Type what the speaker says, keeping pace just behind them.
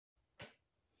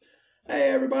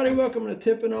Hey everybody, welcome to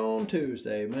Tipping on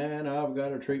Tuesday. Man, I've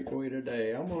got a treat for you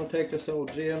today. I'm going to take this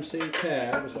old GMC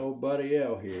cab, this old Buddy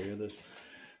L here, that's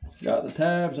got the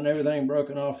tabs and everything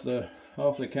broken off the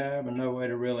cab and no way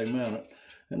to really mount it.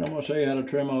 And I'm going to show you how to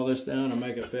trim all this down and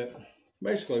make it fit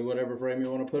basically whatever frame you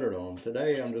want to put it on.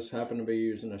 Today I'm just happen to be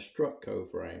using a Strucco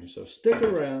frame. So stick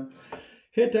around,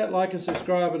 hit that like and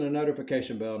subscribe and the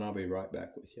notification bell, and I'll be right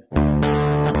back with you.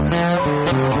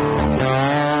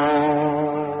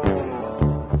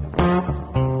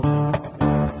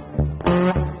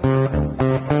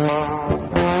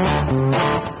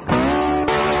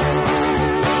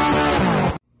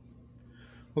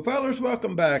 Well, fellas,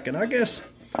 welcome back, and I guess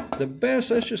the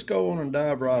best, let's just go on and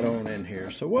dive right on in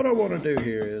here. So what I want to do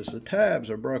here is the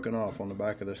tabs are broken off on the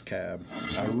back of this cab.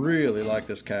 I really like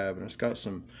this cab, and it's got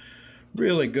some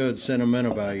really good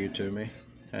sentimental value to me,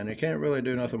 and you can't really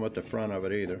do nothing with the front of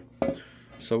it either.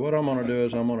 So what I'm going to do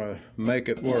is I'm going to make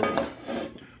it work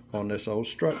on this old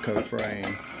Strucco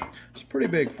frame. It's a pretty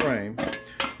big frame,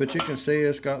 but you can see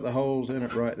it's got the holes in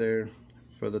it right there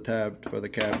for the cab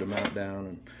to mount down.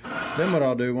 And then what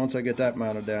I'll do, once I get that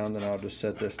mounted down, then I'll just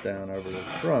set this down over the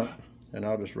front, and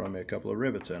I'll just run me a couple of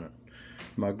rivets in it.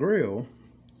 My grill,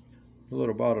 the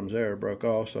little bottoms there broke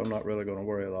off, so I'm not really going to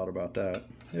worry a lot about that.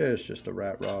 It's just a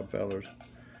rat rod, fellers,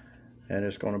 and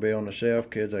it's going to be on the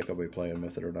shelf. Kids ain't going to be playing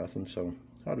with it or nothing, so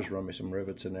I'll just run me some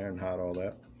rivets in there and hide all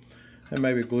that, and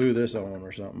maybe glue this on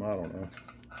or something. I don't know.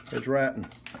 It's ratting.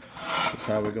 That's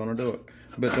how we're going to do it.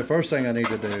 But the first thing I need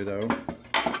to do, though,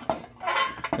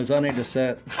 is I need to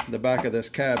set the back of this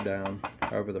cab down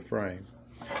over the frame,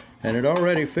 and it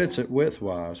already fits it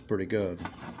width-wise pretty good.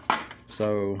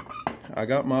 So I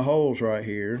got my holes right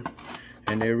here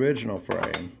in the original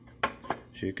frame,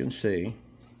 as you can see.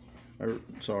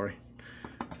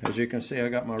 As you can see, I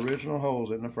got my original holes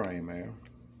in the frame there.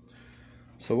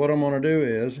 So what I'm going to do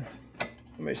is,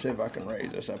 let me see if I can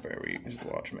raise this up here where you can just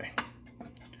watch me.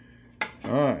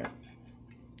 Alright,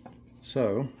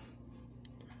 so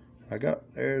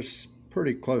there's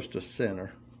pretty close to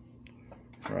center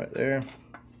right there,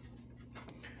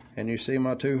 and you see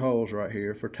my two holes right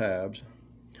here for tabs.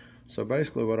 So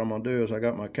basically what I'm going to do is I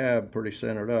got my cab pretty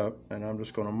centered up, and I'm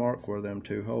just going to mark where them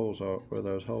two holes are, where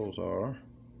those holes are,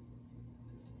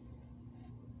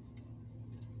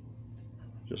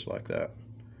 just like that.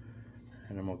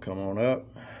 And I'm going to come on up.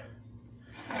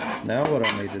 Now what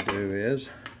I need to do is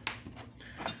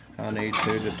I need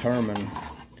to determine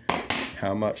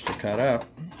how much to cut out.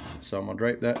 So I'm going to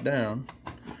drape that down,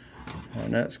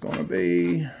 and that's going to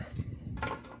be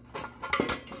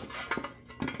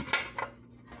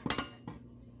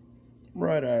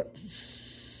right at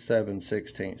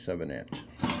 7/16 of an inch.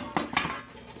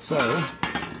 So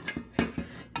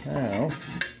now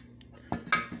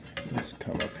let's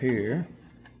come up here,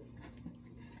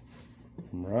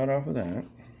 right off of that,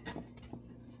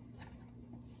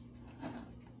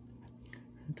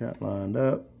 get that lined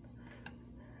up.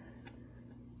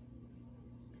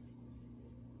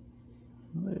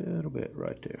 A little bit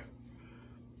right there,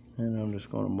 and I'm just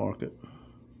going to mark it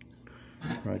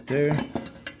right there.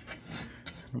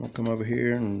 I'm going to come over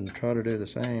here and try to do the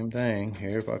same thing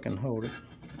here if I can hold it.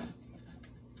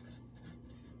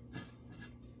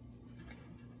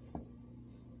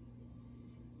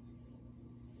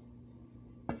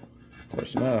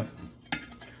 Close enough.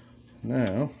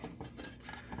 Now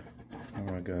I'm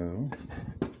going to go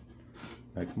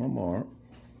make my mark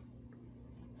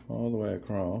all the way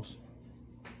across.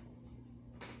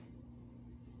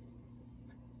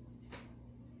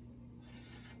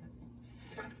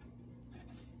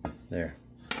 There.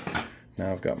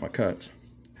 Now I've got my cuts.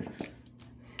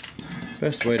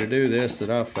 Best way to do this that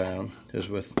I've found is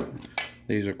with,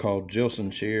 these are called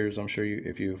Gilson shears. I'm sure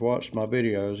if you've watched my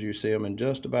videos, you see them in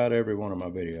just about every one of my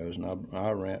videos, and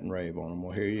I rant and rave on them.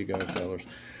 Well, here you go, fellas.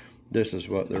 This is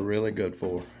what they're really good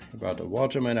for. You're about to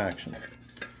watch them in action.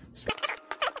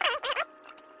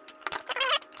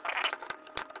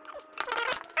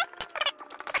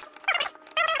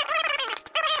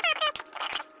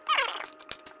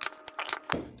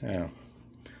 Now,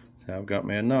 so I've got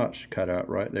me a notch cut out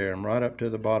right there and right up to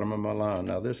the bottom of my line.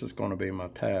 Now this is going to be my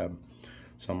tab,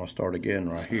 so I'm going to start again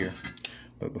right here.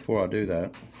 But before I do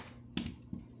that,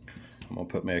 I'm going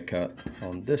to put me a cut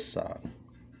on this side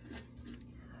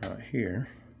right here.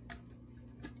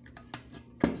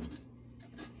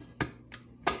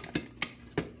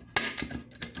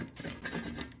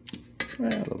 A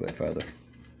little bit further.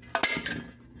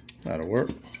 That'll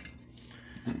work.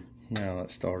 Now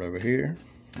let's start over here.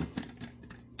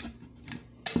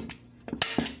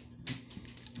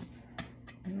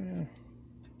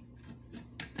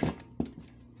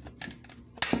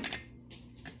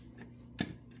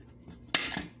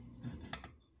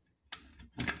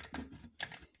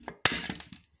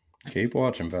 Keep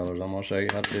watching, fellas. I'm going to show you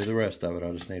how to do the rest of it.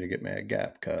 I just need to get me a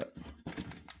gap cut.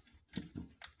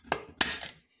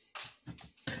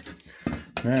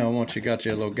 Now, once you got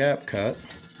your little gap cut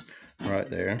right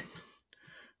there,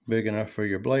 big enough for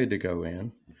your blade to go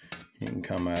in, you can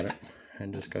come at it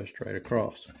and just go straight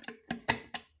across.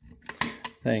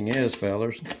 Thing is,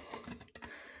 fellas,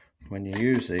 when you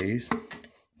use these,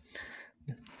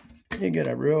 you get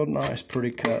a real nice,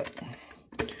 pretty cut.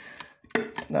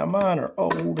 Now, mine are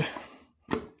old.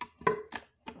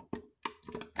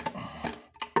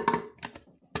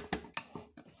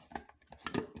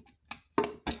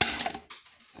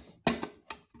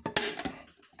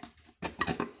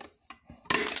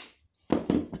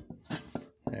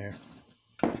 There.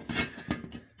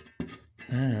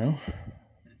 Now,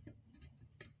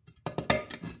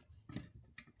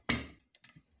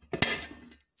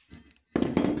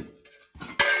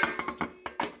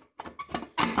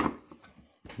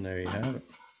 there you have it.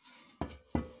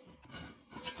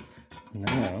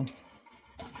 Now,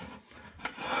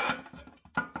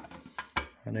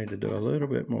 I need to do a little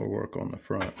bit more work on the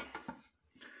front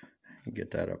and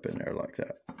get that up in there like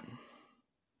that.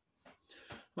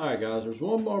 Alright guys, there's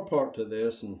one more part to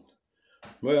this, and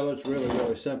well, it's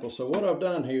really simple. So what I've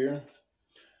done here,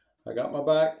 I got my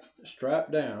back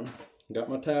strapped down, got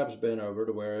my tabs bent over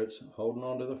to where it's holding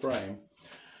onto the frame,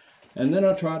 and then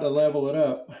I tried to level it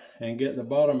up and get the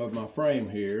bottom of my frame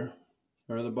here,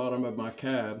 or the bottom of my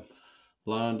cab,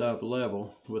 lined up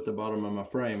level with the bottom of my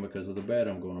frame because of the bed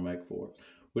I'm going to make for it,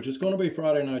 which is going to be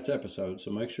Friday night's episode.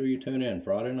 So make sure you tune in.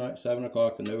 Friday night, 7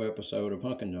 o'clock, the new episode of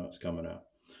Hunkin' Joint's coming out.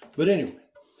 But anyway,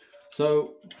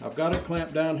 so I've got it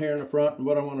clamped down here in the front, and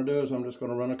what I'm going to do is I'm just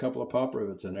going to run a couple of pop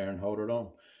rivets in there and hold it on.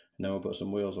 And then we'll put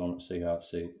some wheels on it, see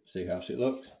how she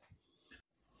looks.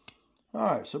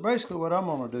 Alright, so basically what I'm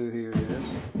going to do here is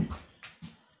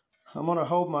I'm going to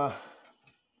hold my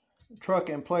truck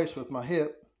in place with my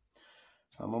hip.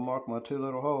 I'm going to mark my two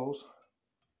little holes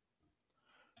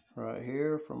right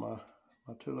here for my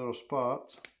two little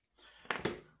spots.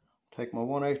 Take my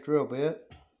 1/8 drill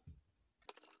bit.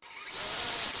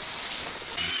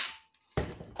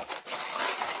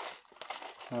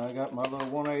 I got my little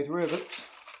 1/8 rivets.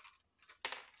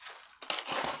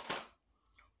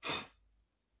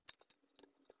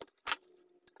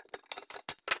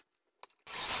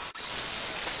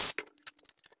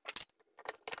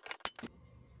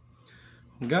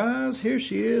 Guys, here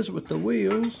she is with the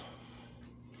wheels.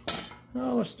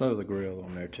 Oh, let's throw the grill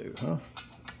on there too, huh?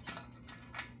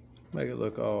 Make it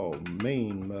look all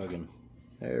mean mugging.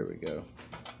 There we go.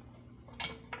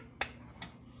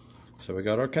 So we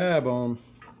got our cab on,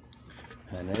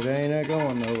 and it ain't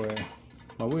going nowhere.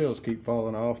 My wheels keep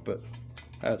falling off, but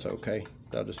that's okay.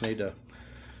 I just need to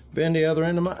bend the other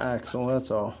end of my axle,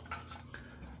 that's all.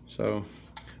 So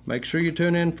make sure you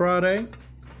tune in Friday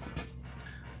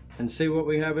and see what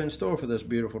we have in store for this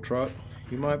beautiful truck.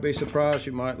 You might be surprised,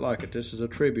 you might like it. This is a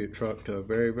tribute truck to a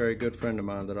very good friend of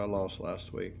mine that I lost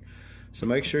last week. So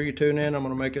make sure you tune in. I'm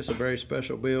going to make this a very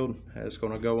special build. It's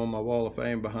going to go on my wall of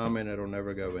fame behind me, and it'll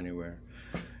never go anywhere.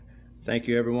 Thank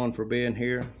you everyone for being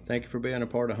here. Thank you for being a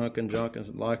part of Hunkin' Junk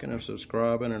and liking and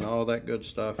subscribing and all that good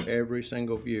stuff. Every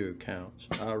single view counts.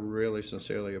 I really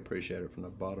sincerely appreciate it from the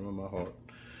bottom of my heart.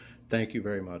 Thank you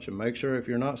very much. And make sure if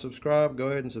you're not subscribed, go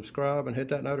ahead and subscribe and hit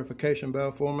that notification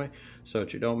bell for me so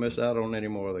that you don't miss out on any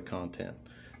more of the content.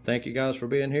 Thank you guys for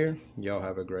being here. Y'all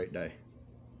have a great day.